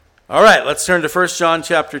All right, let's turn to 1 John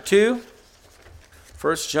chapter 2.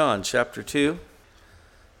 1 John chapter 2.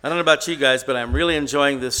 I don't know about you guys, but I'm really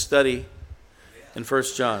enjoying this study in 1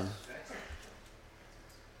 John.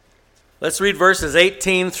 Let's read verses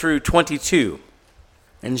 18 through 22.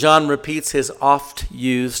 And John repeats his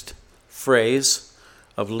oft-used phrase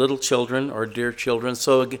of little children or dear children.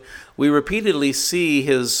 So we repeatedly see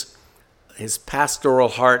his pastoral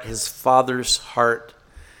heart, his father's heart.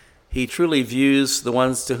 He truly views the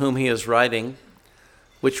ones to whom he is writing,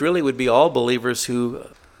 which really would be all believers who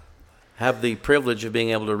have the privilege of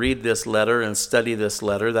being able to read this letter and study this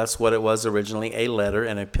letter. That's what it was originally, a letter,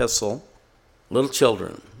 an epistle. Little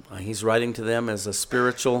children. He's writing to them as a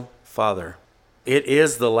spiritual father. It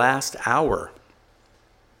is the last hour.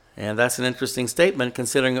 And that's an interesting statement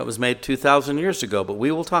considering it was made 2,000 years ago, but we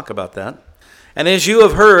will talk about that. And as you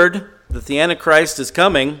have heard that the Antichrist is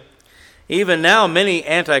coming, even now many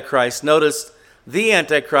antichrists, notice the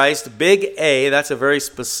Antichrist, big A, that's a very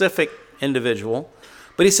specific individual.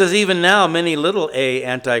 But he says even now many little a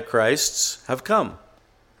antichrists have come.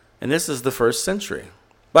 And this is the first century.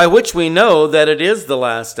 By which we know that it is the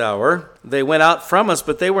last hour. They went out from us,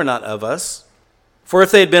 but they were not of us. For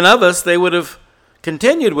if they had been of us, they would have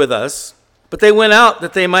continued with us. But they went out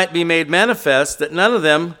that they might be made manifest, that none of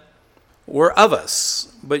them were of us.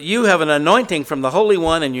 But you have an anointing from the Holy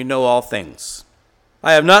One, and you know all things.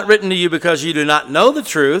 I have not written to you because you do not know the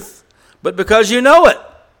truth, but because you know it,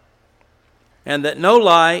 and that no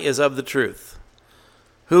lie is of the truth.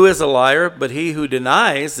 Who is a liar but he who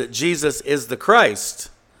denies that Jesus is the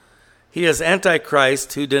Christ? He is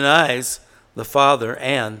Antichrist who denies the Father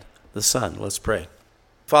and the Son. Let's pray.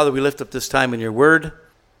 Father, we lift up this time in your word.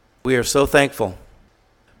 We are so thankful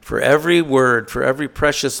for every word, for every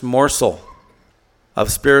precious morsel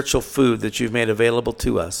of spiritual food that you've made available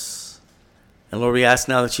to us. And Lord, we ask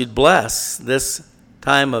now that you'd bless this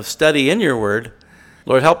time of study in your word.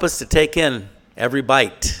 Lord, help us to take in every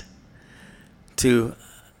bite, to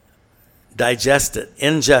digest it,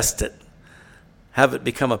 ingest it, have it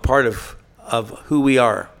become a part of who we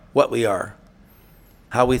are, what we are,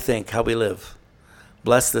 how we think, how we live.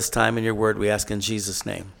 Bless this time in your word, we ask in Jesus'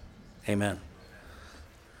 name. Amen.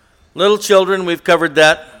 Little children, we've covered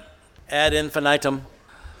that ad infinitum.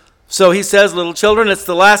 So he says, little children, it's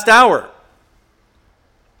the last hour.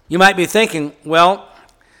 You might be thinking, well,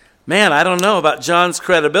 man, I don't know about John's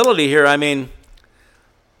credibility here. I mean,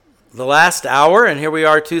 the last hour, and here we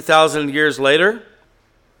are 2,000 years later.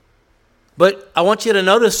 But I want you to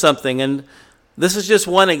notice something, and this is just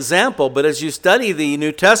one example, but as you study the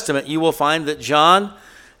New Testament, you will find that John,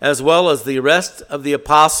 as well as the rest of the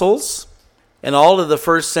apostles and all of the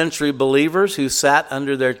first century believers who sat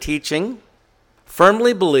under their teaching,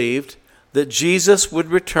 firmly believed that Jesus would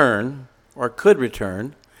return, or could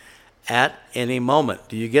return, at any moment.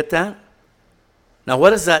 Do you get that? Now,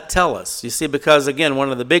 what does that tell us? You see, because, again,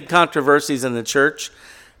 one of the big controversies in the church,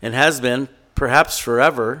 and has been perhaps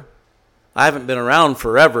forever, I haven't been around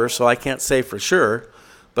forever, so I can't say for sure,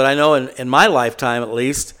 but I know in my lifetime at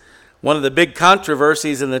least, one of the big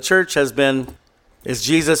controversies in the church has been, is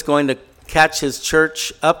Jesus going to catch his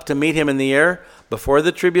church up to meet him in the air before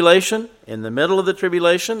the tribulation, in the middle of the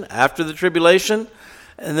tribulation, after the tribulation?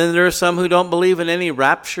 And then there are some who don't believe in any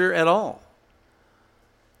rapture at all.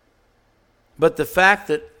 But the fact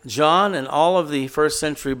that John and all of the first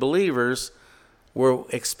century believers were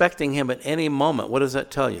expecting him at any moment, what does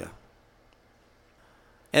that tell you?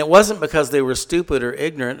 And it wasn't because they were stupid or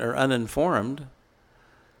ignorant or uninformed.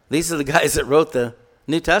 These are the guys that wrote the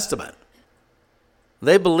New Testament.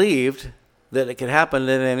 They believed that it could happen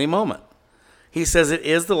at any moment. He says it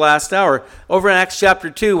is the last hour. Over in Acts chapter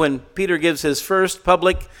 2, when Peter gives his first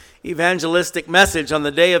public evangelistic message on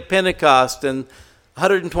the day of Pentecost, and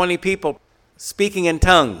 120 people speaking in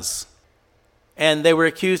tongues, and they were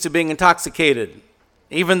accused of being intoxicated,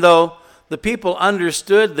 even though the people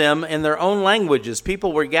understood them in their own languages.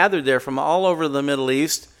 People were gathered there from all over the Middle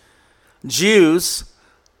East, Jews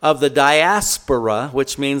of the diaspora,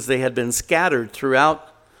 which means they had been scattered throughout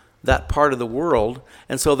that part of the world,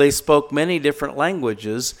 and so they spoke many different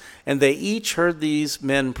languages, and they each heard these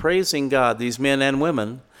men praising God, these men and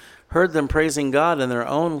women, heard them praising God in their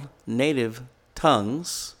own native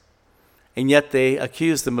tongues, and yet they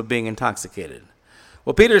accused them of being intoxicated.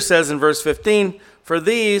 Well, Peter says in verse 15, for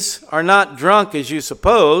these are not drunk as you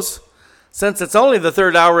suppose, since it's only the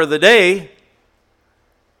third hour of the day.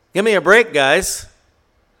 Give me a break, guys.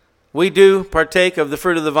 We do partake of the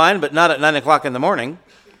fruit of the vine, but not at 9 o'clock in the morning.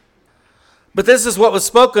 But this is what was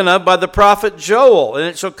spoken of by the prophet Joel, and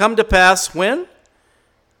it shall come to pass when?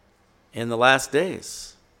 In the last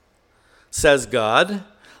days, says God,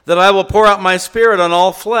 that I will pour out my Spirit on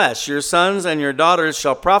all flesh. Your sons and your daughters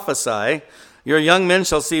shall prophesy. Your young men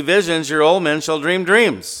shall see visions. Your old men shall dream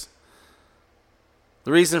dreams.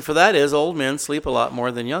 The reason for that is old men sleep a lot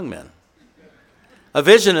more than young men. A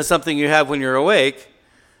vision is something you have when you're awake.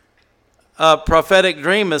 A prophetic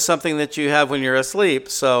dream is something that you have when you're asleep.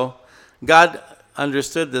 So God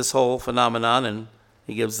understood this whole phenomenon, and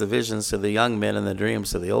he gives the visions to the young men and the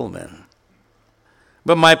dreams to the old men.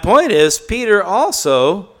 But my point is, Peter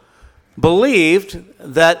also believed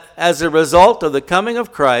that as a result of the coming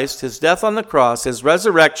of Christ, his death on the cross, his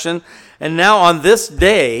resurrection, and now on this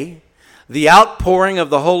day, the outpouring of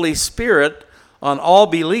the Holy Spirit on all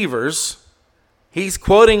believers, he's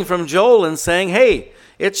quoting from Joel and saying, hey,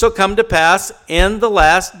 it shall come to pass in the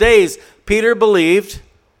last days. Peter believed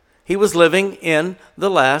he was living in the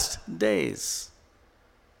last days.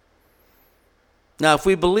 Now, if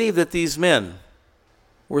we believe that these men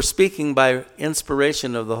were speaking by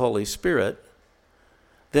inspiration of the Holy Spirit,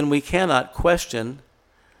 then we cannot question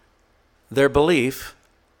their belief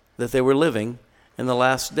that they were living in the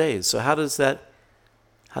last days. So how does that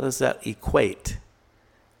equate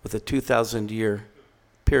with a 2,000-year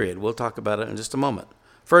period? We'll talk about it in just a moment.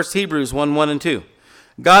 First, Hebrews 1:1 and 2.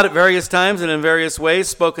 God at various times and in various ways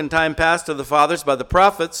spoke in time past to the fathers by the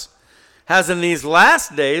prophets, has in these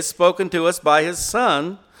last days spoken to us by his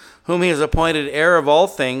Son, whom he has appointed heir of all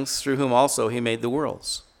things, through whom also he made the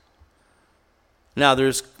worlds. Now,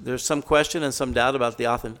 there's some question and some doubt about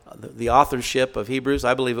the authorship of Hebrews.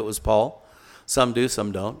 I believe it was Paul. Some do,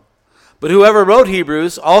 some don't. But whoever wrote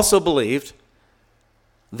Hebrews also believed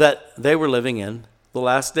that they were living in the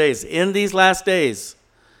last days. In these last days,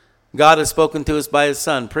 God has spoken to us by his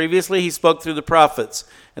Son. Previously, he spoke through the prophets.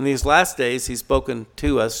 In these last days, he's spoken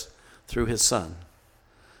to us through his Son.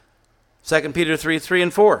 2 Peter 3:3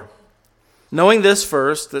 and 4. Knowing this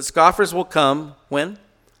first, that scoffers will come, when?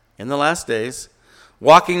 In the last days,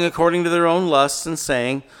 walking according to their own lusts and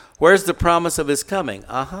saying, where's the promise of his coming?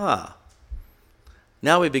 Aha.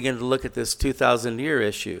 Now we begin to look at this 2,000-year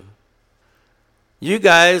issue. You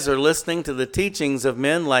guys are listening to the teachings of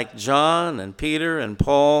men like John and Peter and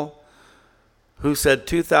Paul, who said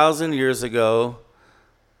 2,000 years ago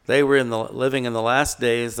they were living in the last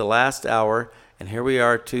days, the last hour, and here we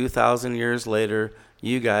are 2,000 years later.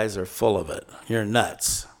 You guys are full of it. You're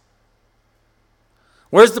nuts.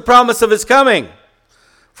 Where's the promise of his coming?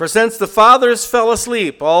 For since the fathers fell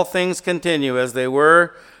asleep, all things continue as they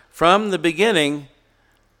were from the beginning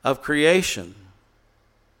of creation.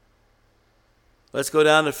 Let's go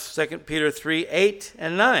down to 2 Peter 3:8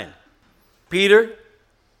 and 9. Peter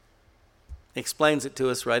explains it to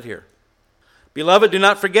us right here. Beloved, do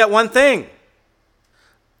not forget one thing,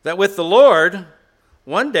 that with the Lord,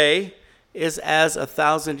 one day is as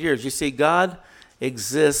 1,000 years. You see, God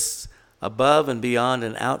exists above and beyond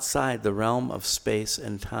and outside the realm of space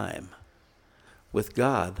and time. With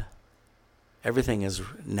God, everything is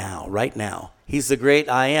now, right now. He's the great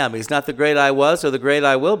I am. He's not the great I was or the great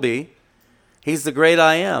I will be. He's the great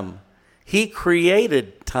I am. He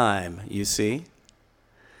created time, you see.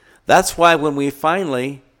 That's why when we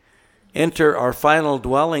finally enter our final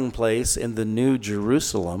dwelling place in the New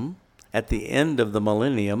Jerusalem, at the end of the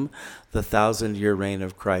millennium, the 1,000-year reign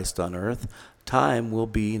of Christ on earth, time will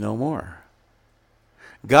be no more.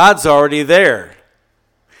 God's already there.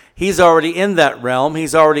 He's already in that realm.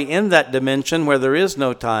 He's already in that dimension where there is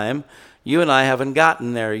no time. You and I haven't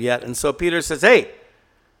gotten there yet. And so Peter says, hey,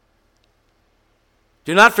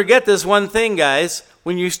 do not forget this one thing, guys.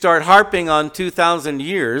 When you start harping on 2,000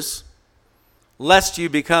 years, lest you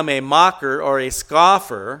become a mocker or a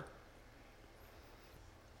scoffer,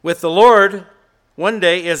 with the Lord, one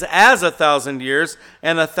day is as 1,000 years,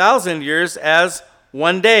 and 1,000 years as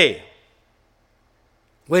one day.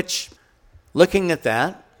 Which, looking at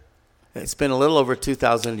that, it's been a little over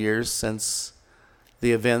 2,000 years since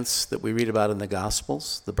the events that we read about in the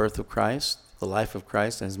Gospels, the birth of Christ, the life of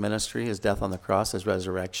Christ and his ministry, his death on the cross, his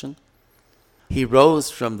resurrection. He rose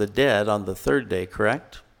from the dead on the third day,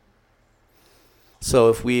 correct? So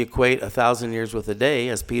if we equate 1,000 years with a day,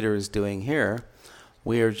 as Peter is doing here,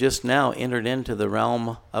 we are just now entered into the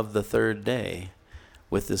realm of the third day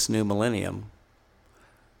with this new millennium,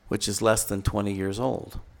 which is less than 20 years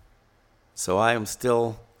old. So I am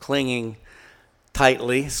still clinging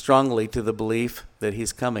tightly, strongly to the belief that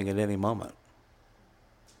he's coming at any moment.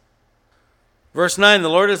 Verse 9, the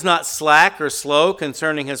Lord is not slack or slow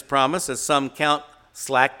concerning his promise, as some count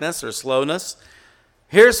slackness or slowness.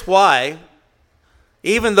 Here's why.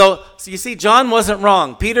 Even though, so you see, John wasn't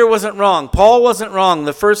wrong. Peter wasn't wrong. Paul wasn't wrong.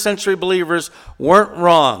 The first century believers weren't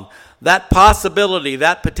wrong. That possibility,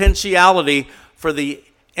 that potentiality for the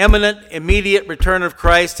imminent, immediate return of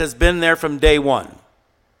Christ has been there from day one.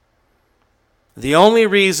 The only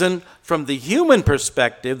reason from the human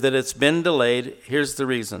perspective that it's been delayed, here's the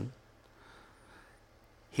reason.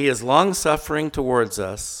 He is long-suffering towards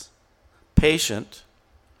us, patient,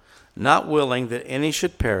 not willing that any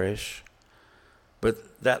should perish,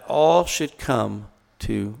 but that all should come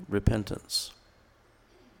to repentance.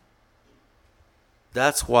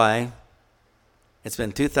 That's why it's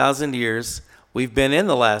been 2,000 years. We've been in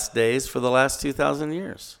the last days for the last 2,000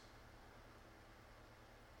 years.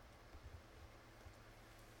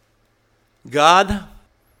 God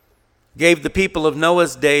gave the people of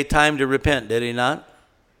Noah's day time to repent, did he not?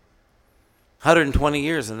 120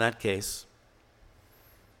 years in that case.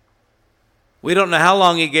 We don't know how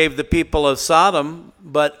long he gave the people of Sodom,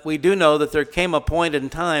 but we do know that there came a point in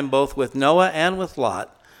time, both with Noah and with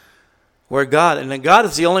Lot, where God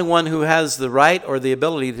is the only one who has the right or the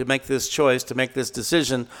ability to make this choice, to make this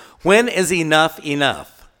decision. When is enough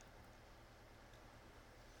enough?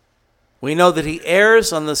 We know that he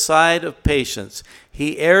errs on the side of patience.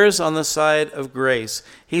 He errs on the side of grace.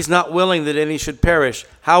 He's not willing that any should perish.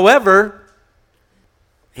 However,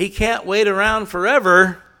 he can't wait around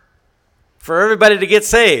forever for everybody to get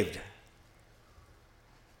saved.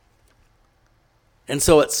 And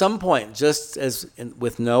so at some point, just as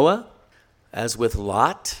with Noah, as with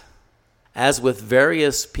Lot, as with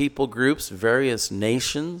various people groups, various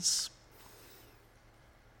nations,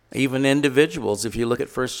 even individuals, if you look at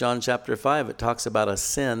 1 John chapter 5, it talks about a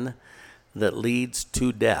sin that leads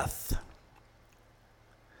to death.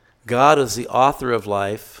 God is the author of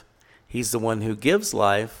life. He's the one who gives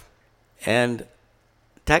life, and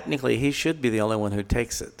technically he should be the only one who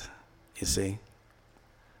takes it, you see.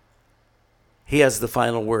 He has the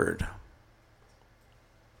final word.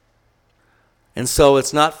 And so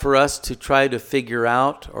it's not for us to try to figure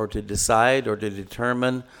out or to decide or to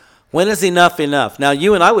determine when is enough enough. Now,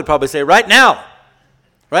 you and I would probably say, right now.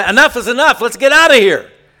 Right? Enough is enough. Let's get out of here.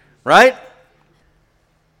 Right?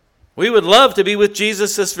 We would love to be with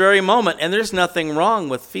Jesus this very moment, and there's nothing wrong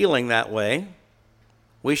with feeling that way.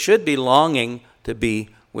 We should be longing to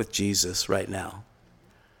be with Jesus right now.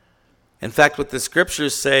 In fact, what the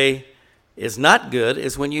scriptures say is not good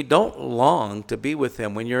is when you don't long to be with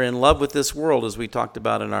him, when you're in love with this world, as we talked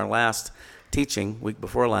about in our last teaching, week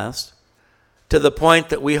before last, to the point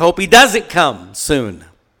that we hope he doesn't come soon.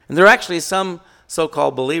 And there are actually some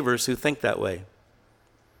so-called believers who think that way.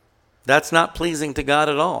 That's not pleasing to God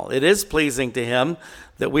at all. It is pleasing to him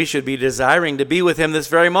that we should be desiring to be with him this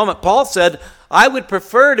very moment. Paul said, I would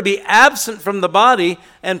prefer to be absent from the body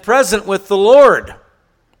and present with the Lord.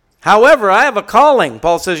 However, I have a calling.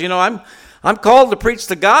 Paul says, I'm called to preach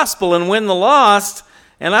the gospel and win the lost,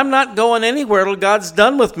 and I'm not going anywhere till God's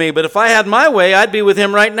done with me. But if I had my way, I'd be with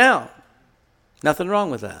him right now. Nothing wrong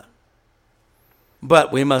with that.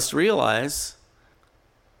 But we must realize,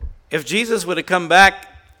 if Jesus would have come back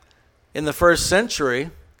in the first century,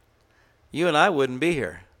 you and I wouldn't be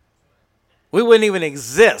here. We wouldn't even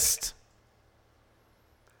exist.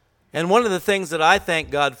 And one of the things that I thank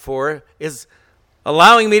God for is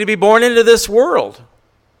allowing me to be born into this world.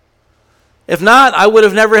 If not, I would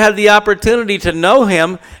have never had the opportunity to know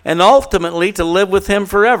him and ultimately to live with him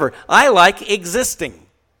forever. I like existing.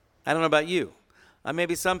 I don't know about you.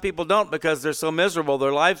 Maybe some people don't because they're so miserable.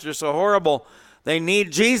 Their lives are so horrible. They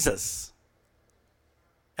need Jesus.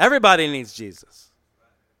 Everybody needs Jesus.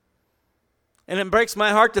 And it breaks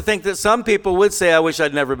my heart to think that some people would say, I wish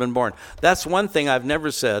I'd never been born. That's one thing I've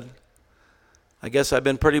never said. I guess I've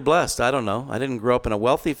been pretty blessed. I don't know. I didn't grow up in a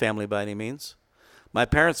wealthy family by any means. My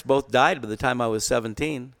parents both died by the time I was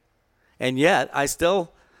 17. And yet, I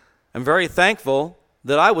still am very thankful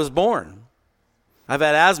that I was born. I've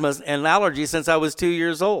had asthma and allergies since I was 2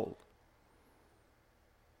 years old.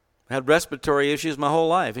 I had respiratory issues my whole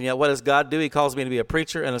life. And yet, what does God do? He calls me to be a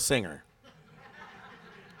preacher and a singer.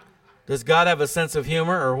 Does God have a sense of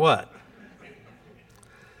humor or what?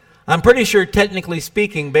 I'm pretty sure, technically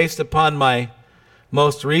speaking, based upon my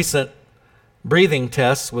most recent breathing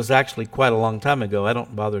tests, was actually quite a long time ago. I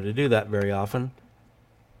don't bother to do that very often.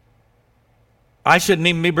 I shouldn't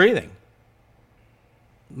even be breathing.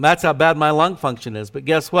 That's how bad my lung function is. But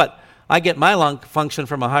guess what? I get my lung function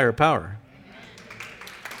from a higher power.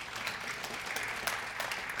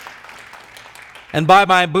 And by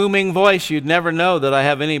my booming voice, you'd never know that I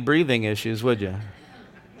have any breathing issues, would you?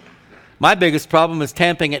 My biggest problem is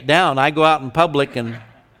tamping it down. I go out in public and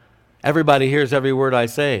everybody hears every word I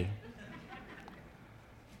say.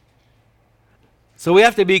 So we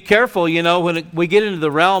have to be careful, when we get into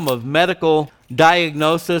the realm of medical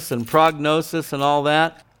diagnosis and prognosis and all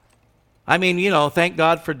that. I mean, thank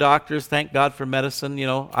God for doctors, thank God for medicine.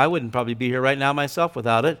 I wouldn't probably be here right now myself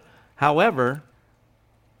without it. However,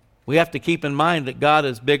 we have to keep in mind that God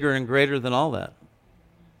is bigger and greater than all that.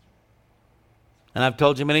 And I've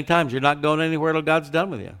told you many times, you're not going anywhere till God's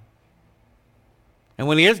done with you. And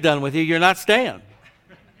when he is done with you, you're not staying.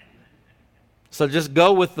 So just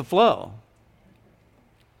go with the flow.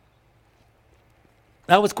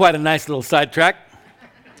 That was quite a nice little sidetrack.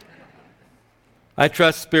 I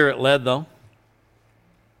trust Spirit-led, though.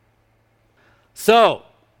 So,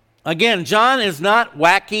 again, John is not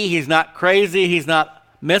wacky. He's not crazy. He's not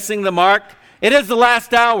missing the mark. It is the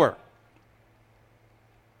last hour.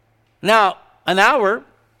 Now, an hour,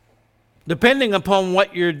 depending upon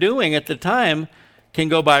what you're doing at the time, can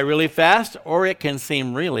go by really fast or it can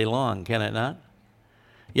seem really long, can it not?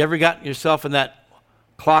 You ever gotten yourself in that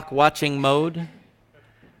clock watching mode?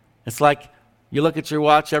 It's like you look at your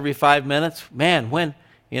watch every 5 minutes. Man, when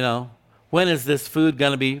is this food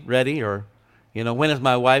going to be ready? Or, when is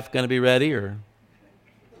my wife going to be ready? Or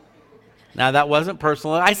now that wasn't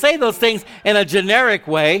personal. I say those things in a generic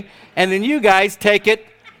way, and then you guys take it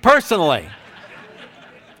personally.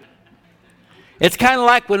 It's kind of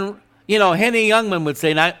like when, Henny Youngman would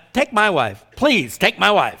say, now, take my wife. Please, take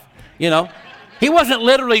my wife. He wasn't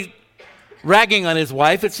literally ragging on his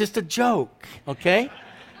wife. It's just a joke, okay?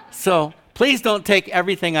 So please don't take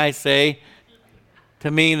everything I say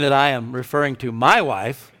to mean that I am referring to my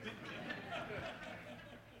wife.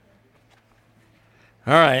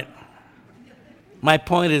 All right. My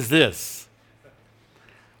point is this.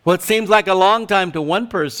 What seems like a long time to one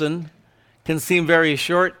person can seem very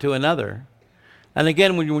short to another. And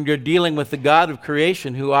again, when you're dealing with the God of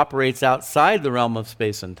creation who operates outside the realm of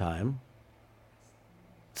space and time,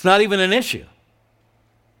 it's not even an issue.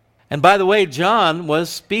 And by the way, John was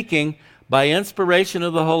speaking by inspiration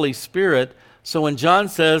of the Holy Spirit. So when John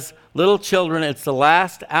says, little children, it's the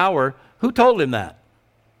last hour, who told him that?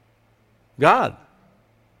 God.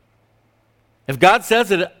 If God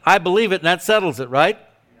says it, I believe it, and that settles it, right?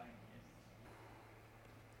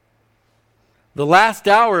 The last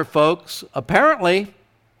hour, folks, apparently,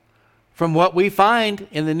 from what we find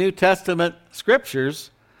in the New Testament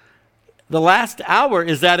scriptures, the last hour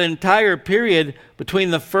is that entire period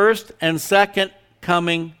between the first and second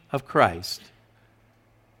coming of Christ.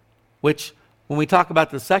 Which, when we talk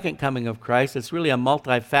about the second coming of Christ, it's really a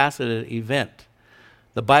multifaceted event.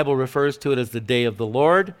 The Bible refers to it as the day of the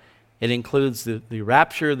Lord. It includes the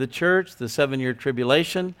rapture of the church, the 7-year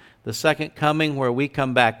tribulation, the second coming where we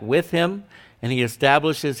come back with him, and he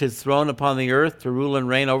establishes his throne upon the earth to rule and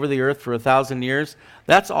reign over the earth for 1,000 years.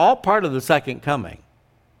 That's all part of the second coming.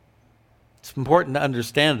 It's important to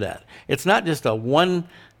understand that. It's not just a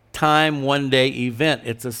one-time, one-day event.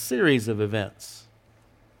 It's a series of events.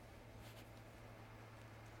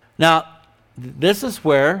 Now, this is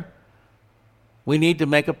where we need to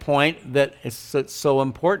make a point that it's so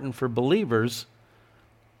important for believers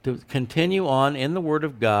to continue on in the Word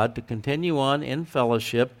of God, to continue on in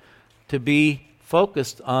fellowship, to be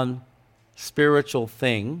focused on spiritual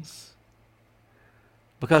things,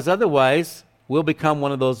 because otherwise we'll become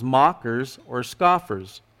one of those mockers or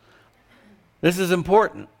scoffers. This is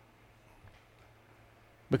important,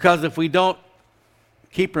 because if we don't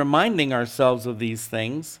keep reminding ourselves of these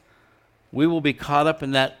things, we will be caught up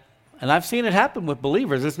in that. And I've seen it happen with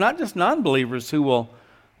believers. It's not just non-believers who will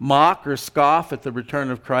mock or scoff at the return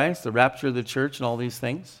of Christ, the rapture of the church, and all these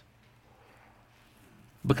things,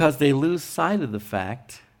 because they lose sight of the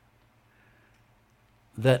fact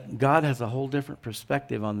that God has a whole different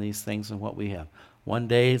perspective on these things than what we have. One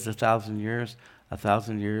day is 1,000 years.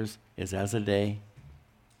 1,000 years is as a day.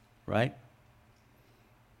 Right?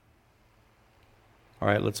 All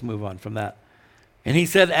right, let's move on from that. And he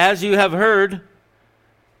said, as you have heard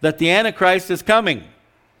that the Antichrist is coming.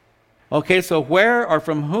 Okay, so where or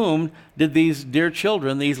from whom did these dear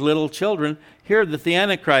children, these little children, hear that the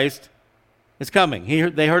Antichrist is coming?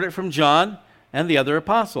 They heard it from John and the other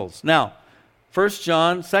apostles. Now, 1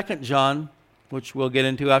 John, 2 John, which we'll get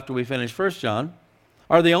into after we finish 1 John,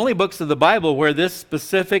 are the only books of the Bible where this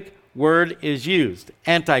specific word is used,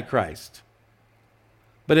 Antichrist.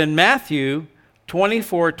 But in Matthew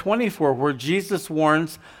 24:24, where Jesus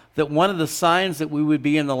warns that one of the signs that we would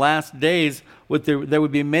be in the last days, there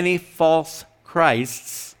would be many false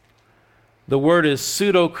Christs, the word is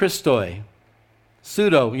pseudo-Christoi.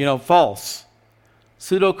 Pseudo, false.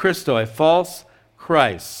 Pseudo-Christoi, false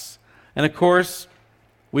Christs. And of course,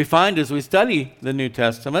 we find as we study the New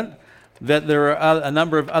Testament that there are a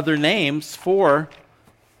number of other names for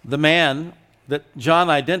the man that John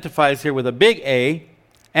identifies here with a big A,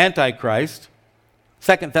 Antichrist.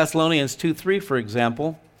 2 Thessalonians 2:3, for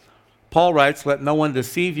example, Paul writes, let no one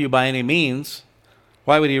deceive you by any means.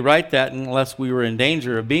 Why would he write that unless we were in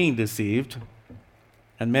danger of being deceived?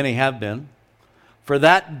 And many have been. For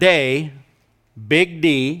that day, big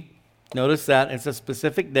D, notice that, it's a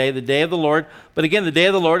specific day, the day of the Lord. But again, the day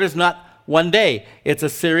of the Lord is not one day. It's a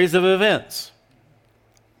series of events.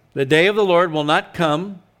 The day of the Lord will not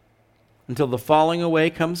come until the falling away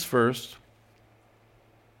comes first.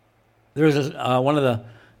 There's one of the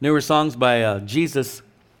newer songs by Jesus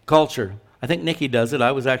Culture. I think Nikki does it.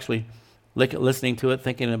 I was actually listening to it,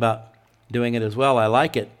 thinking about doing it as well. I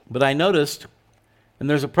like it. But I noticed, and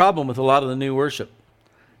there's a problem with a lot of the new worship.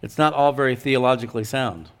 It's not all very theologically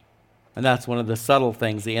sound. And that's one of the subtle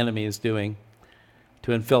things the enemy is doing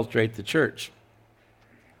to infiltrate the church.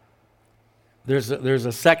 There's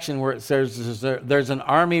a section where it says there's an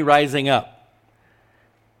army rising up.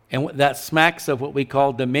 And that smacks of what we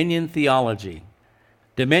call dominion theology.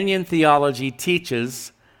 Dominion theology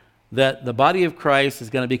teaches that the body of Christ is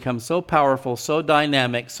going to become so powerful, so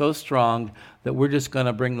dynamic, so strong, that we're just going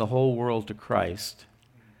to bring the whole world to Christ.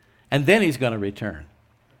 And then he's going to return.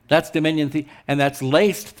 That's dominion, and that's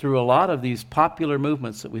laced through a lot of these popular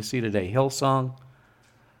movements that we see today. Hillsong,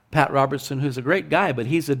 Pat Robertson, who's a great guy, but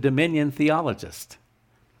he's a dominion theologist.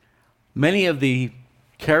 Many of the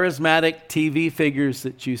charismatic TV figures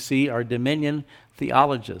that you see are dominion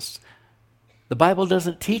theologists. The Bible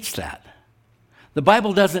doesn't teach that. The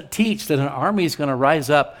Bible doesn't teach that an army is going to rise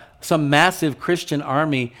up, some massive Christian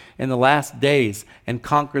army in the last days, and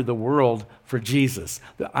conquer the world for Jesus.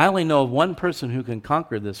 I only know of one person who can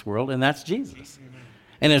conquer this world, and that's Jesus.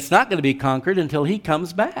 And it's not going to be conquered until he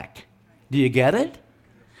comes back. Do you get it?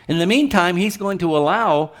 In the meantime, he's going to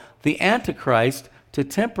allow the Antichrist to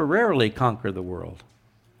temporarily conquer the world.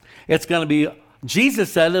 It's going to be,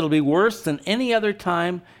 Jesus said it'll be worse than any other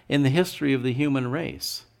time in the history of the human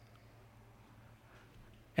race.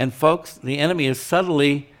 And folks, the enemy is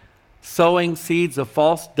subtly sowing seeds of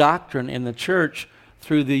false doctrine in the church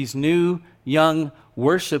through these new young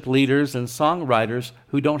worship leaders and songwriters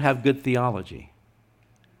who don't have good theology.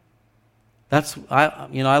 I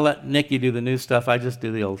let Nikki do the new stuff. I just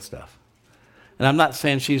do the old stuff. And I'm not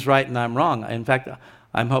saying she's right and I'm wrong. In fact,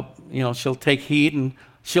 I hope she'll take heed and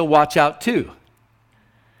she'll watch out too.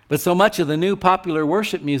 But so much of the new popular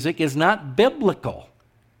worship music is not biblical.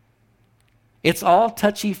 It's all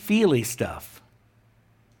touchy-feely stuff.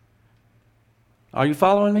 Are you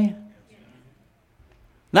following me?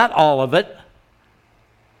 Not all of it.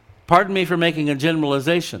 Pardon me for making a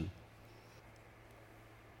generalization.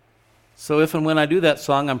 So if and when I do that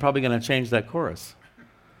song, I'm probably going to change that chorus.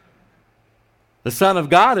 The Son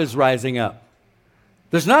of God is rising up.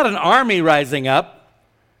 There's not an army rising up,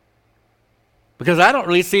 because I don't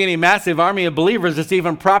really see any massive army of believers that's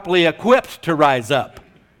even properly equipped to rise up.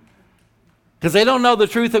 Because they don't know the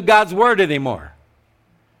truth of God's word anymore.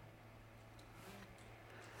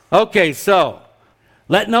 Okay, so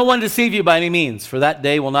let no one deceive you by any means, for that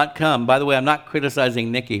day will not come. By the way, I'm not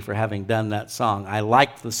criticizing Nikki for having done that song. I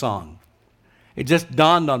liked the song. It just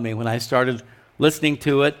dawned on me when I started listening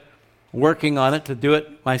to it, working on it to do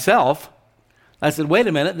it myself. I said, wait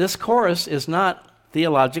a minute, this chorus is not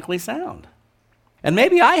theologically sound. And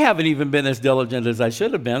maybe I haven't even been as diligent as I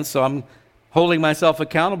should have been, so I'm holding myself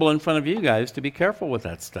accountable in front of you guys to be careful with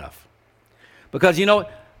that stuff. Because,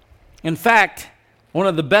 in fact, one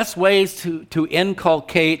of the best ways to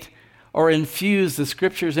inculcate or infuse the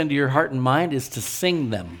scriptures into your heart and mind is to sing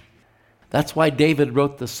them. That's why David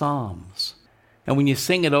wrote the Psalms. And when you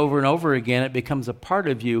sing it over and over again, it becomes a part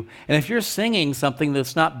of you. And if you're singing something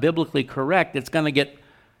that's not biblically correct, it's going to get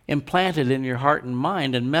implanted in your heart and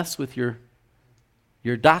mind and mess with your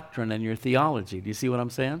doctrine and your theology. Do you see what I'm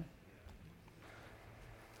saying?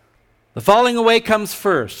 The falling away comes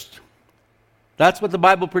first. That's what the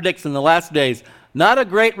Bible predicts in the last days. Not a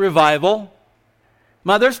great revival.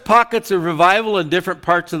 Now, there's pockets of revival in different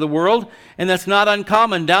parts of the world, and that's not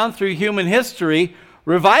uncommon. Down through human history,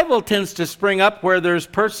 revival tends to spring up where there's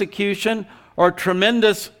persecution or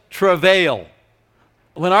tremendous travail.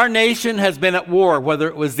 When our nation has been at war, whether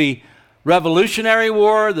it was the Revolutionary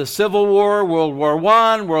War, the Civil War, World War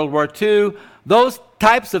I, World War II, those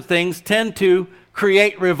types of things tend to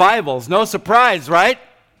create revivals. No surprise, right?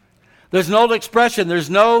 There's an old expression, there's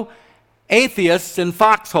no atheists in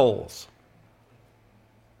foxholes.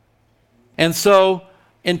 And so,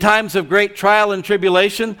 in times of great trial and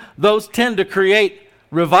tribulation, those tend to create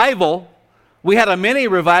revival. We had a mini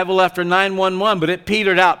revival after 9/11, but it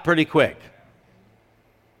petered out pretty quick.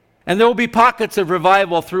 And there will be pockets of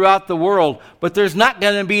revival throughout the world, but there's not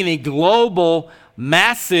going to be any global,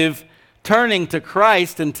 massive turning to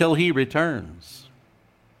Christ until he returns.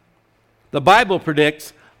 The Bible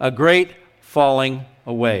predicts a great falling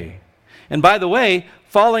away. And by the way,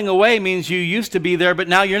 falling away means you used to be there, but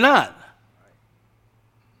now you're not.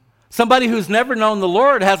 Somebody who's never known the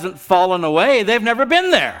Lord hasn't fallen away. They've never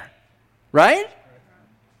been there, right?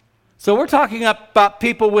 So we're talking about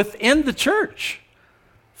people within the church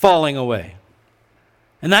falling away.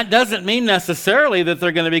 And that doesn't mean necessarily that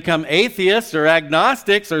they're going to become atheists or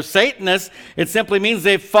agnostics or Satanists. It simply means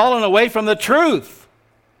they've fallen away from the truth.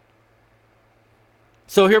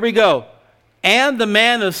 So here we go. And the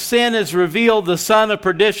man of sin is revealed, the son of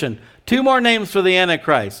perdition. Two more names for the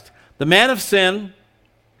Antichrist. The man of sin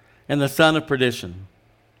and the son of perdition.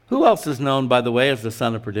 Who else is known, by the way, as the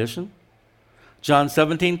son of perdition? John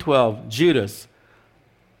 17:12, Judas.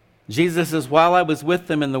 Jesus says, while I was with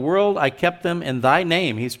them in the world, I kept them in thy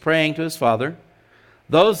name. He's praying to his Father.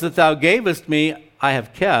 Those that thou gavest me, I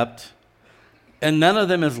have kept, and none of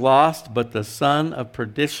them is lost but the son of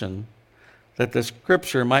perdition, that the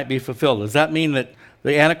scripture might be fulfilled. Does that mean that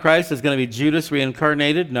the Antichrist is going to be Judas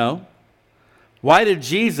reincarnated? No. Why did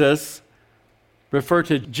Jesus refer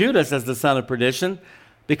to Judas as the son of perdition?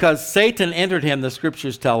 Because Satan entered him, the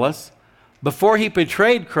scriptures tell us, before he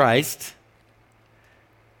betrayed Christ.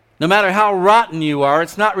 No matter how rotten you are,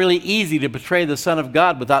 it's not really easy to betray the Son of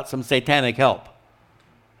God without some satanic help.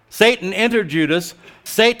 Satan entered Judas.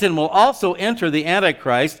 Satan will also enter the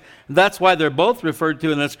Antichrist. That's why they're both referred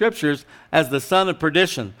to in the scriptures as the son of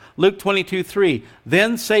perdition. Luke 22:3.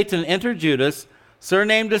 Then Satan entered Judas,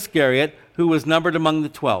 surnamed Iscariot, who was numbered among the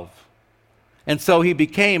 12. And so he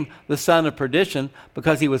became the son of perdition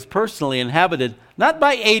because he was personally inhabited, not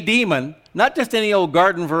by a demon, not just any old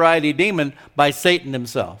garden variety demon, by Satan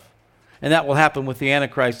himself. And that will happen with the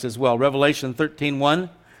Antichrist as well. Revelation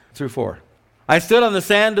 13:1-4. I stood on the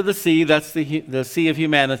sand of the sea, that's the sea of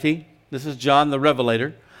humanity. This is John the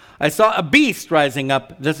Revelator. I saw a beast rising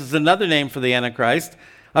up. This is another name for the Antichrist.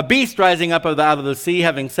 A beast rising up out of the sea,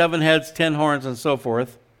 having 7 heads, 10 horns, and so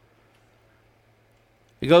forth.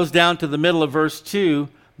 It goes down to the middle of verse 2.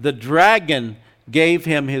 The dragon gave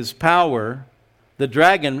him his power. The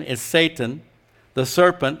dragon is Satan. The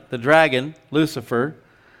serpent, the dragon, Lucifer.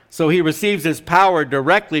 So he receives his power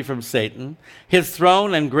directly from Satan, his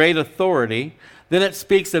throne and great authority. Then it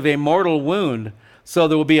speaks of a mortal wound. So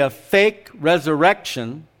there will be a fake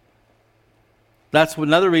resurrection. That's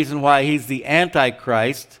another reason why he's the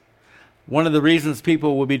Antichrist. One of the reasons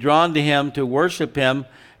people will be drawn to him to worship him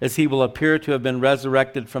is he will appear to have been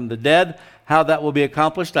resurrected from the dead. How that will be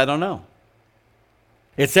accomplished, I don't know.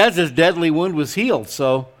 It says his deadly wound was healed.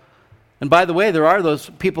 So, and by the way, there are those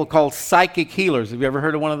people called psychic healers. Have you ever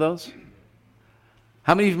heard of one of those?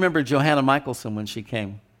 How many of you remember Johanna Michelson when she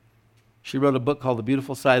came? She wrote a book called The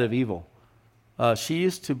Beautiful Side of Evil. She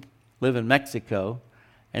used to live in Mexico,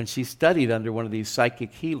 and she studied under one of these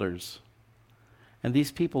psychic healers. And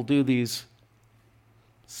these people do these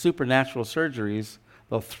supernatural surgeries.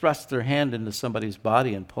 They'll thrust their hand into somebody's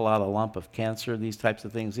body and pull out a lump of cancer, these types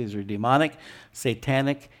of things. These are demonic,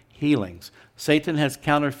 satanic healings. Satan has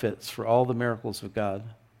counterfeits for all the miracles of God.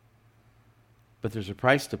 But there's a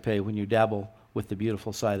price to pay when you dabble with the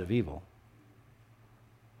beautiful side of evil.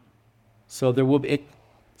 So there will be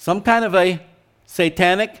some kind of a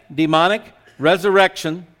satanic, demonic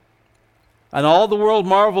resurrection. And all the world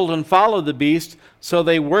marveled and followed the beast, so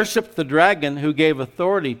they worshiped the dragon who gave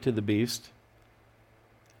authority to the beast.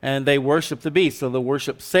 And they worship the beast. So they'll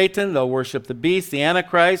worship Satan, they'll worship the beast, the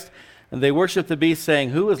Antichrist, and they worship the beast saying,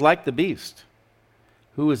 who is like the beast?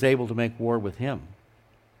 Who is able to make war with him?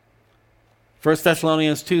 1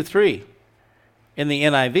 Thessalonians 2:3 in the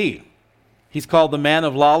NIV. He's called the man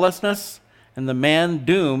of lawlessness and the man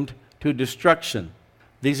doomed to destruction.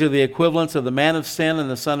 These are the equivalents of the man of sin and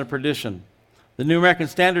the son of perdition. The New American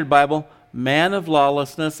Standard Bible, man of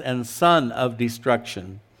lawlessness and son of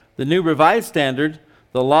destruction. The New Revised Standard,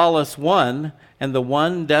 the lawless one and the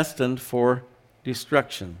one destined for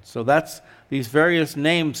destruction. So that's these various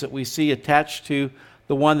names that we see attached to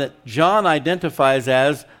the one that John identifies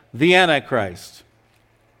as the Antichrist.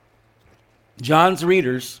 John's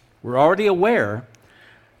readers were already aware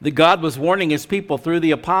that God was warning his people through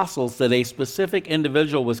the apostles that a specific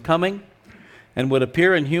individual was coming and would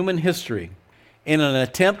appear in human history in an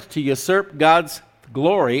attempt to usurp God's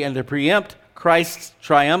glory and to preempt Christ's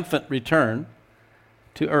triumphant return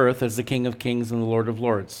to earth as the King of Kings and the Lord of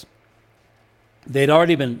Lords. They'd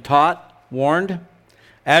already been taught, warned,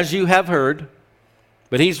 as you have heard,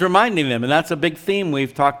 but he's reminding them, and that's a big theme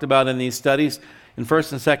we've talked about in these studies in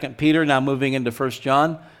 1st and 2nd Peter, now moving into 1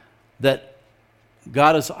 John, that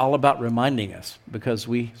God is all about reminding us because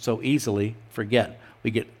we so easily forget.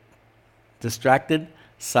 We get distracted,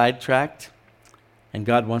 sidetracked, and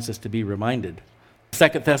God wants us to be reminded. 2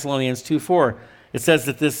 2 Thessalonians 2:4, it says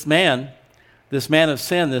that this man of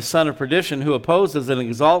sin, this son of perdition, who opposes and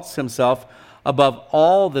exalts himself above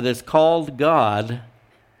all that is called God.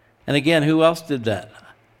 And again, who else did that?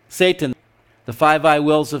 Satan, the 5 I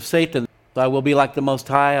wills of Satan. I will be like the Most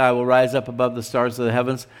High, I will rise up above the stars of the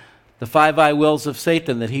heavens. The 5 I wills of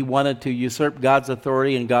Satan, that he wanted to usurp God's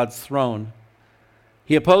authority and God's throne.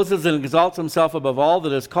 He opposes and exalts himself above all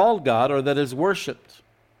that is called God or that is worshipped.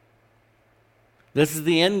 This is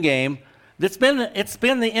the end game. It's been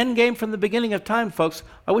the end game from the beginning of time, folks.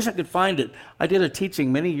 I wish I could find it. I did a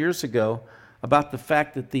teaching many years ago about the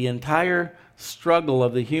fact that the entire struggle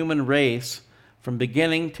of the human race from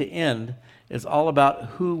beginning to end is all about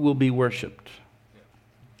who will be worshipped.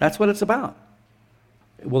 That's what it's about.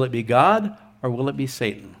 Will it be God or will it be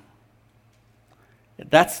Satan?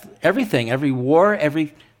 That's everything, every war,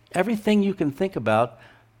 everything you can think about,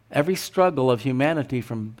 every struggle of humanity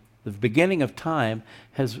from the beginning of time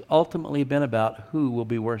has ultimately been about who will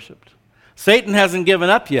be worshipped. Satan hasn't given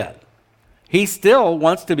up yet. He still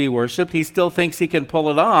wants to be worshipped. He still thinks he can pull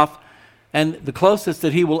it off. And the closest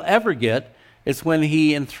that he will ever get is when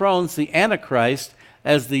he enthrones the Antichrist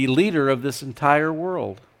as the leader of this entire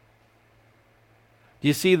world. Do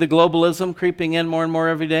you see the globalism creeping in more and more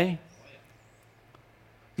every day?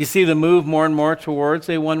 Do you see the move more and more towards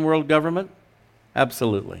a one world government?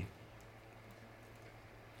 Absolutely.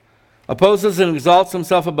 Opposes and exalts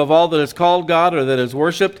himself above all that is called God or that is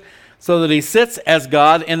worshipped, so that he sits as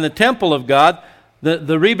God in the temple of God.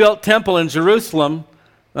 The rebuilt temple in Jerusalem,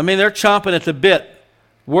 I mean, they're chomping at the bit.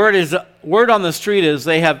 Word on the street is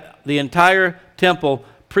they have the entire temple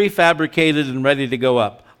prefabricated and ready to go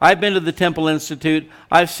up. I've been to the Temple Institute.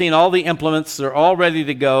 I've seen all the implements. They're all ready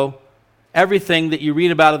to go. Everything that you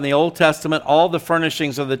read about in the Old Testament, all the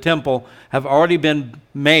furnishings of the temple have already been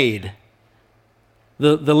made.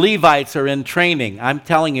 The Levites are in training. I'm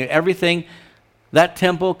telling you, everything, that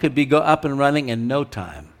temple could go up and running in no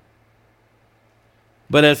time.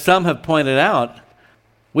 But as some have pointed out,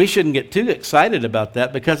 we shouldn't get too excited about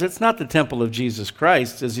that because it's not the temple of Jesus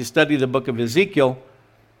Christ. As you study the book of Ezekiel,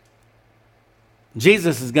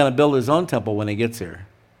 Jesus is going to build his own temple when he gets here.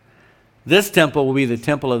 This temple will be the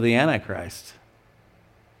temple of the Antichrist.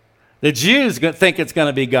 The Jews think it's going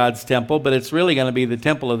to be God's temple, but it's really going to be the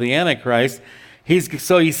temple of the Antichrist.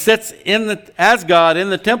 So he sits as God in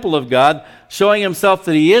the temple of God, showing himself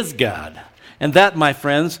that he is God. And that, my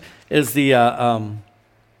friends, is the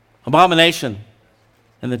abomination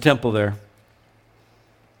in the temple there.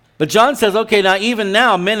 But John says, okay, now even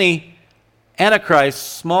now many antichrists,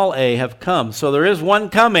 small a, have come. So there is one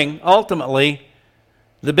coming, ultimately,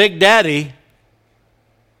 the big daddy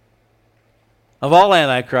of all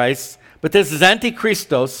antichrists. But this is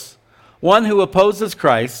Antichristos, one who opposes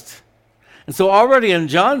Christ. And so already in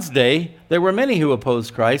John's day, there were many who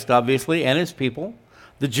opposed Christ, obviously, and his people.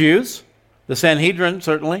 The Jews, the Sanhedrin,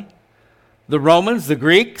 certainly. The Romans, the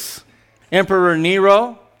Greeks, Emperor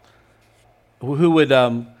Nero, who would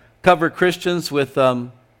cover Christians with,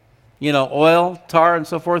 oil, tar, and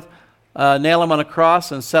so forth, nail them on a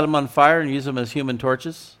cross and set them on fire and use them as human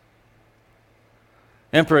torches.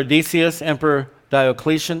 Emperor Decius, Emperor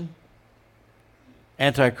Diocletian,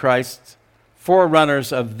 Antichrist,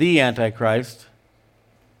 forerunners of the Antichrist,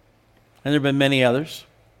 and there have been many others.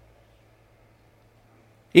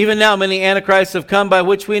 Even now, many antichrists have come by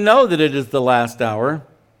which we know that it is the last hour.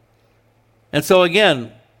 And so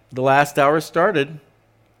again, the last hour started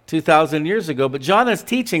 2,000 years ago, but John is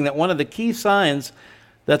teaching that one of the key signs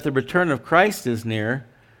that the return of Christ is near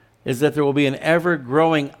is that there will be an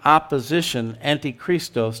ever-growing opposition,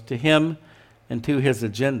 Antichristos, to him and to his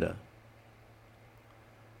agenda.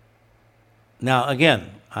 Now,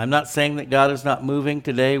 again, I'm not saying that God is not moving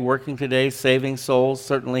today, working today, saving souls.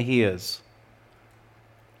 Certainly he is.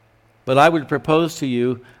 But I would propose to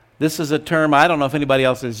you, this is a term, I don't know if anybody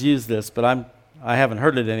else has used this, but I haven't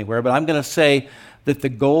heard it anywhere, but I'm going to say that the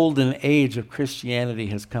golden age of Christianity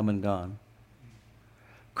has come and gone.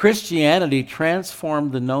 Christianity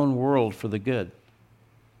transformed the known world for the good.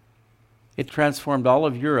 It transformed all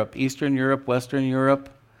of Europe, Eastern Europe, Western Europe,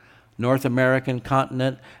 North American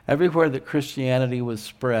continent, everywhere that Christianity was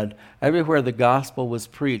spread, everywhere the gospel was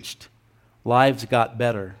preached, lives got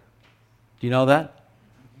better. Do you know that?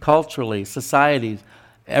 Culturally, societies,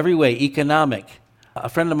 every way, economic. A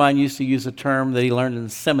friend of mine used to use a term that he learned in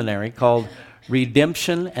seminary called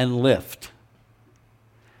redemption and lift.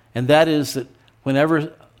 And that is that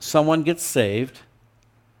whenever someone gets saved,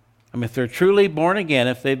 if they're truly born again,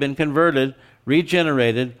 if they've been converted,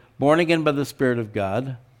 regenerated, born again by the Spirit of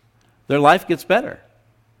God, their life gets better.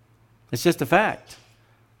 It's just a fact.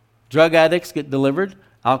 Drug addicts get delivered.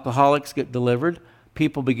 Alcoholics get delivered.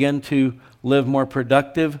 people begin to live more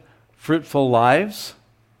productive, fruitful lives.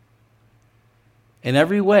 In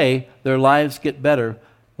every way, their lives get better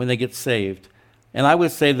when they get saved. And I would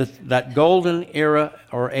say that that golden era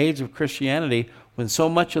or age of Christianity, when so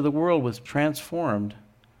much of the world was transformed,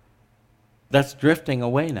 that's drifting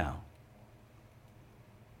away now.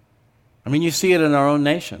 I mean, you see it in our own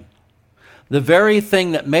nation. The very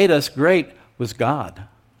thing that made us great was God.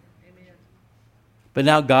 Amen. But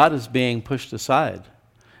now God is being pushed aside,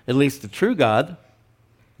 at least the true God.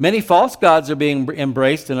 Many false gods are being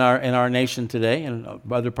embraced in our nation today and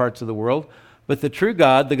other parts of the world. But the true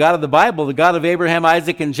God, the God of the Bible, the God of Abraham,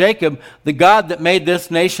 Isaac, and Jacob, the God that made this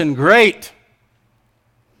nation great.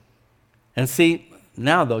 And see,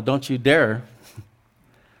 now though, don't you dare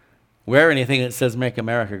wear anything that says "Make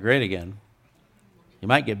America Great Again." You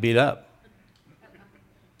might get beat up.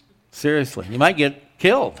 Seriously, you might get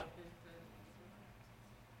killed.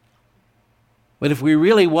 But if we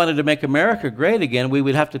really wanted to make America great again, we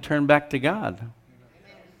would have to turn back to God.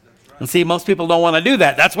 And see, most people don't want to do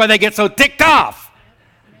that. That's why they get so ticked off.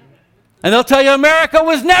 And they'll tell you America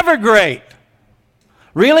was never great.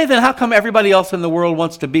 Really? Then how come everybody else in the world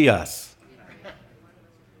wants to be us?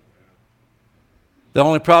 The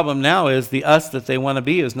only problem now is the us that they want to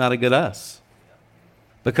be is not a good us.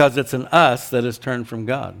 Because it's an us that is turned from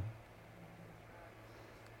God.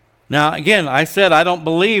 Now, again, I said I don't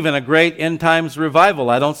believe in a great end times revival.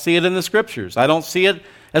 I don't see it in the scriptures. I don't see it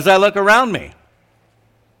as I look around me.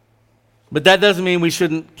 But that doesn't mean we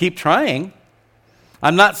shouldn't keep trying.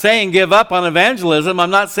 I'm not saying give up on evangelism.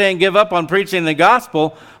 I'm not saying give up on preaching the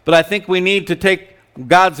gospel. But I think we need to take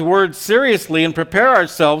God's word seriously and prepare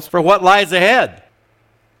ourselves for what lies ahead.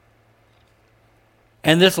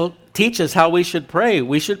 And this will teach us how we should pray.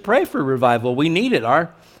 We should pray for revival. We need it.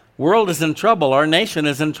 Our world is in trouble. Our nation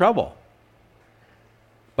is in trouble.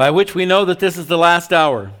 By which we know that this is the last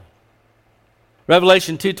hour.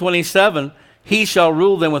 Revelation 2:27, he shall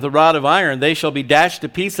rule them with a rod of iron. They shall be dashed to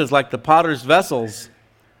pieces like the potter's vessels,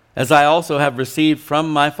 as I also have received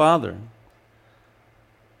from my Father.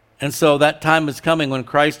 And so that time is coming when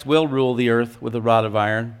Christ will rule the earth with a rod of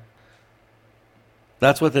iron.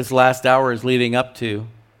 That's what this last hour is leading up to.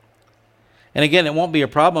 And again, it won't be a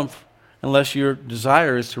problem unless your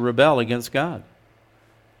desire is to rebel against God.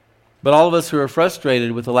 But all of us who are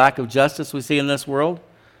frustrated with the lack of justice we see in this world,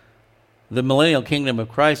 the millennial kingdom of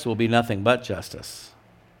Christ will be nothing but justice.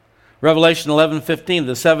 Revelation 11:15,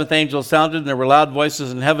 the seventh angel sounded, and there were loud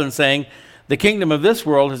voices in heaven saying, the kingdom of this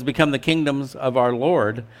world has become the kingdoms of our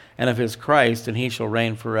Lord and of his Christ, and he shall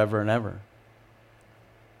reign forever and ever.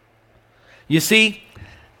 You see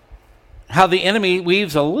how the enemy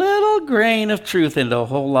weaves a little grain of truth into a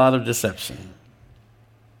whole lot of deception.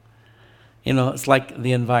 You know, it's like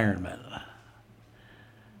the environment.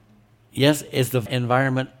 Yes, is the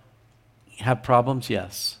environment have problems?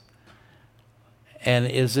 Yes. And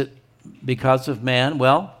is it because of man?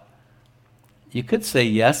 Well, you could say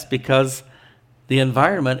yes, because the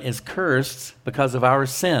environment is cursed because of our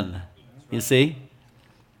sin. You see?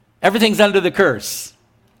 Everything's under the curse.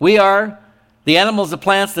 We are, the animals, the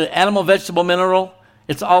plants, the animal, vegetable, mineral,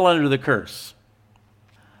 it's all under the curse.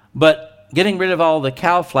 But getting rid of all the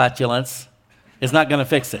cow flatulence is not going to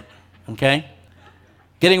fix it, okay?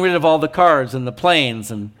 Getting rid of all the cars and the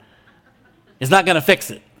planes and is not going to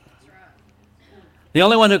fix it. The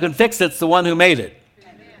only one who can fix it's the one who made it.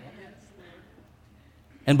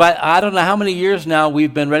 And by I don't know how many years now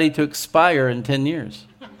we've been ready to expire in 10 years.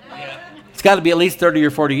 It's got to be at least 30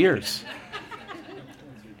 or 40 years.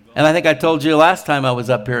 And I think I told you last time I was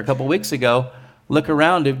up here a couple weeks ago, look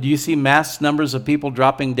around. Do you see mass numbers of people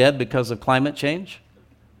dropping dead because of climate change?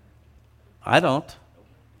 I don't.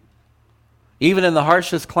 Even in the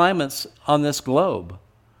harshest climates on this globe,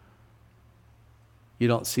 you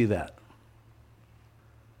don't see that.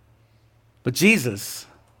 But Jesus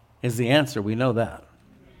is the answer. We know that.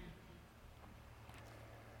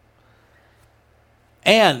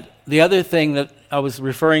 And the other thing that I was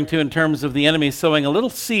referring to in terms of the enemy sowing a little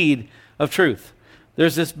seed of truth.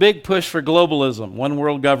 There's this big push for globalism, one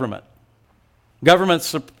world government.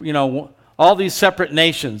 Governments, all these separate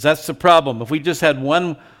nations, that's the problem. If we just had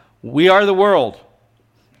one, we are the world.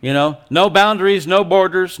 No boundaries, no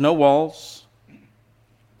borders, no walls.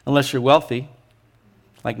 Unless you're wealthy,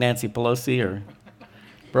 like Nancy Pelosi or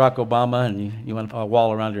Barack Obama, and you want a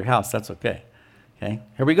wall around your house, that's okay. Okay,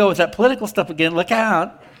 here we go with that political stuff again. Look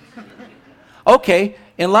out. Okay,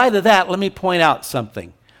 in light of that, let me point out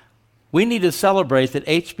something. We need to celebrate that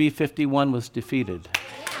HB 51 was defeated.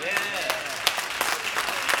 Yeah.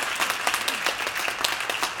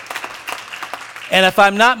 And if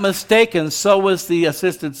I'm not mistaken, so was the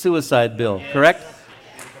assisted suicide bill, correct?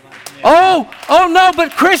 Oh no,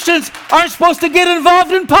 but Christians aren't supposed to get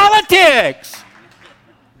involved in politics.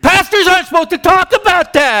 Pastors aren't supposed to talk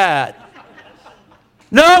about that.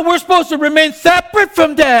 No, we're supposed to remain separate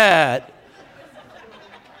from that.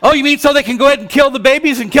 Oh, you mean so they can go ahead and kill the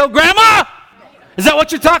babies and kill grandma? Is that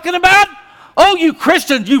what you're talking about? Oh, you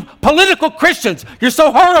Christians, you political Christians, you're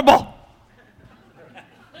so horrible.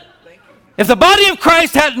 If the body of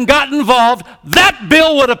Christ hadn't gotten involved, that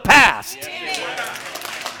bill would have passed.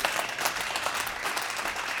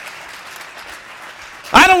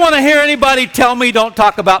 I don't want to hear anybody tell me don't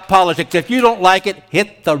talk about politics. If you don't like it,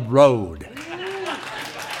 hit the road.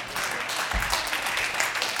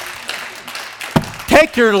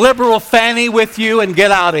 Take your liberal fanny with you and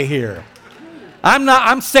get out of here.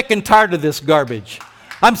 I'm sick and tired of this garbage.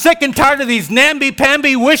 I'm sick and tired of these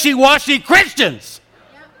namby-pamby, wishy-washy Christians.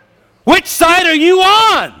 Which side are you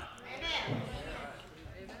on?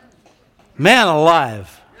 Man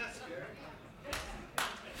alive.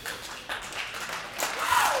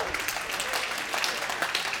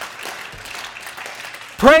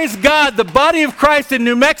 Praise God, the body of Christ in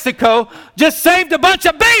New Mexico just saved a bunch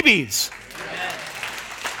of babies.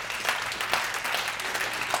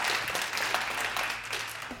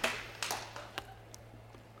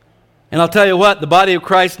 And I'll tell you what, the body of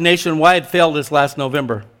Christ nationwide failed this last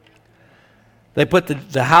November. They put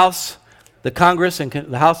the House, the Congress, and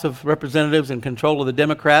the House of Representatives in control of the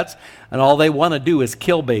Democrats, and all they want to do is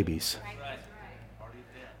kill babies.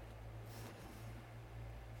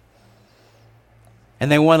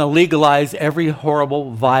 And they want to legalize every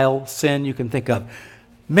horrible, vile sin you can think of.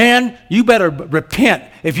 Man, you better repent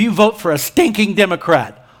if you vote for a stinking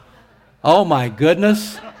Democrat. Oh my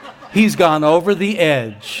goodness, he's gone over the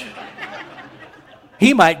edge.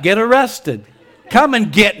 He might get arrested. Come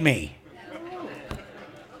and get me.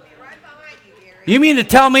 You mean to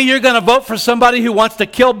tell me you're going to vote for somebody who wants to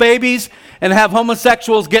kill babies and have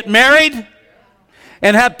homosexuals get married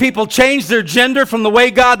and have people change their gender from the way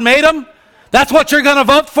God made them? That's what you're going to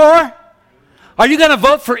vote for? Are you going to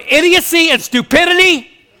vote for idiocy and stupidity?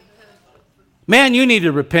 Man, you need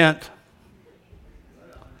to repent.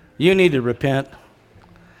 You need to repent.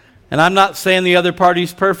 And I'm not saying the other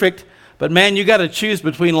party's perfect, but man, you got to choose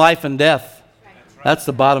between life and death. That's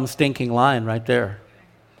the bottom stinking line right there.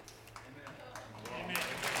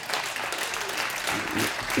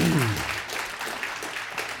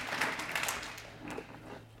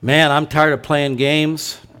 Man, I'm tired of playing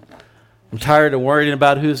games. I'm tired of worrying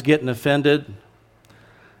about who's getting offended.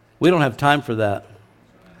 We don't have time for that.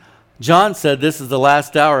 John said this is the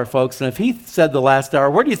last hour, folks, and if he said the last hour,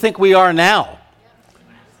 where do you think we are now?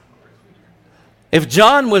 If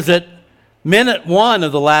John was at minute 1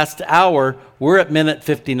 of the last hour, we're at minute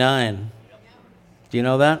 59. Do you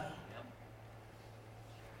know that?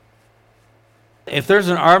 If there's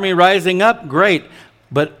an army rising up, great,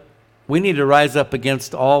 but we need to rise up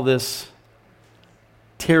against all this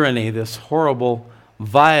tyranny, this horrible,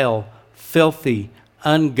 vile, filthy,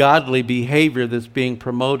 ungodly behavior that's being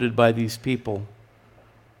promoted by these people.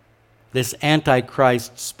 This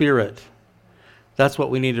antichrist spirit. That's what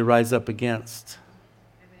we need to rise up against.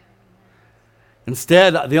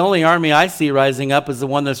 Instead, the only army I see rising up is the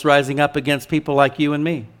one that's rising up against people like you and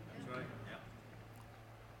me.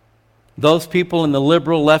 Those people in the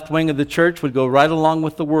liberal left wing of the church would go right along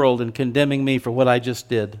with the world in condemning me for what I just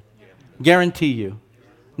did. Guarantee you.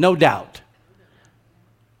 No doubt.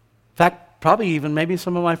 In fact, probably even maybe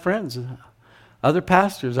some of my friends, other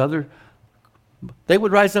pastors, they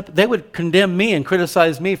would rise up, they would condemn me and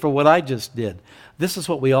criticize me for what I just did. This is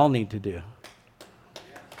what we all need to do.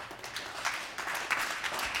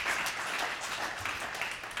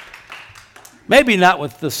 Maybe not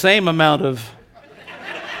with the same amount of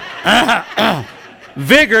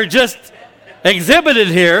vigor just exhibited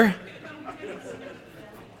here.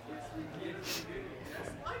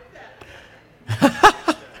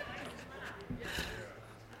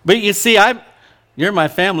 But you see, you're my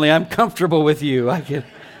family. I'm comfortable with you. I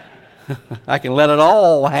can let it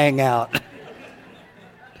all hang out.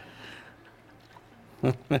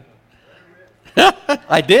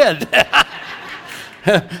 I did.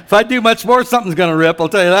 If I do much more, something's going to rip, I'll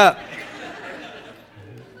tell you that.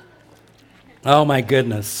 Oh, my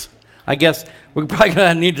goodness. I guess we're probably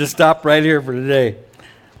going to need to stop right here for today.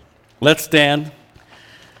 Let's stand.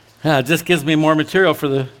 It just gives me more material for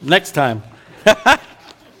the next time.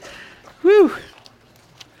 Whew.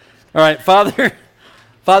 All right,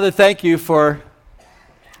 Father, thank you for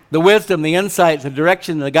the wisdom, the insight, the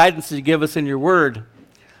direction, the guidance that you give us in your word.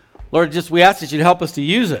 Lord, we ask that you'd help us to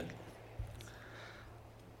use it.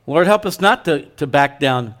 Lord, help us not to back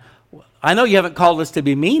down. I know you haven't called us to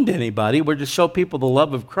be mean to anybody. We're to show people the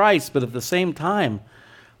love of Christ, but at the same time,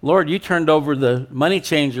 Lord, you turned over the money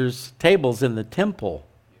changers' tables in the temple.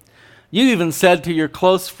 You even said to your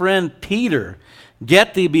close friend Peter,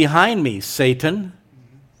 "Get thee behind me, Satan."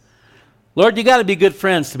 Lord, you got to be good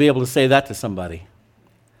friends to be able to say that to somebody.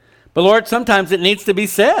 But Lord, sometimes it needs to be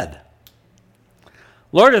said.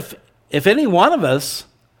 Lord, if any one of us,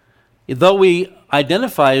 though we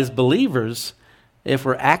identify as believers, if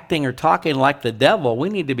we're acting or talking like the devil, we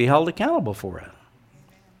need to be held accountable for it.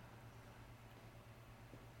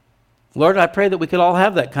 Lord, I pray that we could all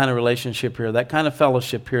have that kind of relationship here, that kind of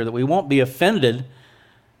fellowship here, that we won't be offended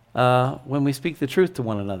when we speak the truth to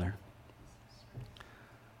one another.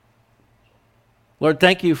 Lord,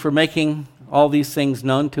 thank you for making all these things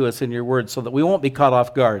known to us in your word so that we won't be caught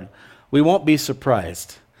off guard. We won't be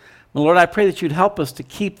surprised. And Lord, I pray that you'd help us to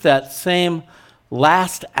keep that same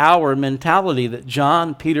last hour mentality that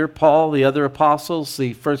John, Peter, Paul, the other apostles,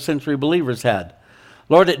 the first century believers had.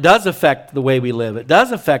 Lord, it does affect the way we live. It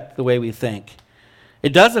does affect the way we think.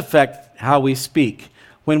 It does affect how we speak.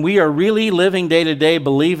 When we are really living day to day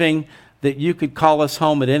believing that you could call us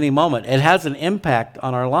home at any moment, it has an impact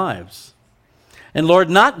on our lives. And Lord,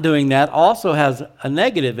 not doing that also has a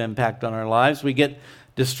negative impact on our lives. We get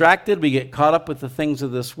distracted. We get caught up with the things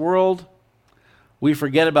of this world. We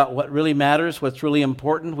forget about what really matters, what's really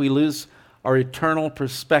important. We lose our eternal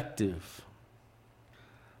perspective.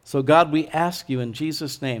 So God, we ask you in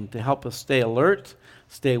Jesus' name to help us stay alert,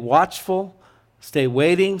 stay watchful, stay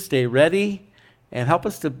waiting, stay ready, and help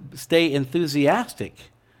us to stay enthusiastic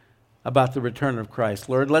about the return of Christ.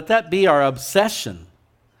 Lord, let that be our obsession.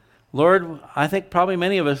 Lord, I think probably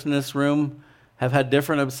many of us in this room have had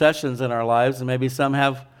different obsessions in our lives, and maybe some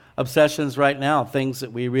have obsessions right now, things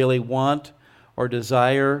that we really want or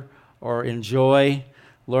desire or enjoy.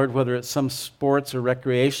 Lord, whether it's some sports or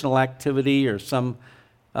recreational activity or some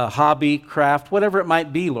hobby, craft, whatever it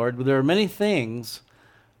might be, Lord, there are many things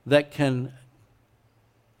that can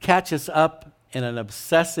catch us up in an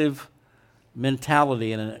obsessive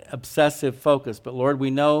mentality and an obsessive focus. But Lord, we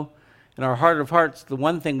know in our heart of hearts, the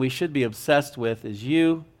one thing we should be obsessed with is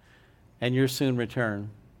you and your soon return.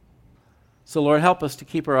 So Lord, help us to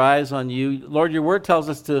keep our eyes on you. Lord, your word tells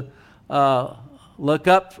us to look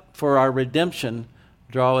up for our redemption,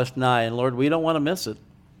 draw us nigh. And Lord, we don't want to miss it.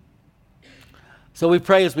 So we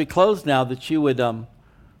pray as we close now that you would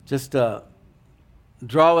just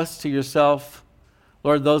draw us to yourself.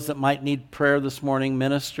 Lord, those that might need prayer this morning,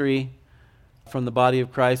 ministry from the body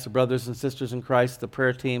of Christ, the brothers and sisters in Christ, the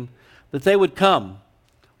prayer team, that they would come,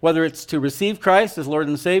 whether it's to receive Christ as Lord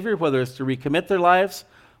and Savior, whether it's to recommit their lives,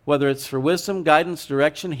 whether it's for wisdom, guidance,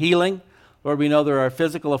 direction, healing. Lord, we know there are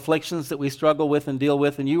physical afflictions that we struggle with and deal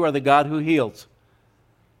with, and you are the God who heals.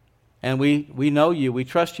 And we know you, we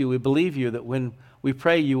trust you, we believe you, that when we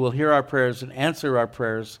pray, you will hear our prayers and answer our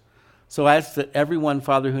prayers. So I ask that everyone,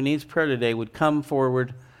 Father, who needs prayer today would come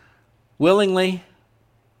forward willingly,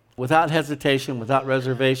 without hesitation, without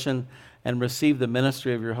reservation, and receive the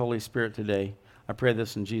ministry of your Holy Spirit today. I pray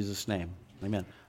this in Jesus' name. Amen.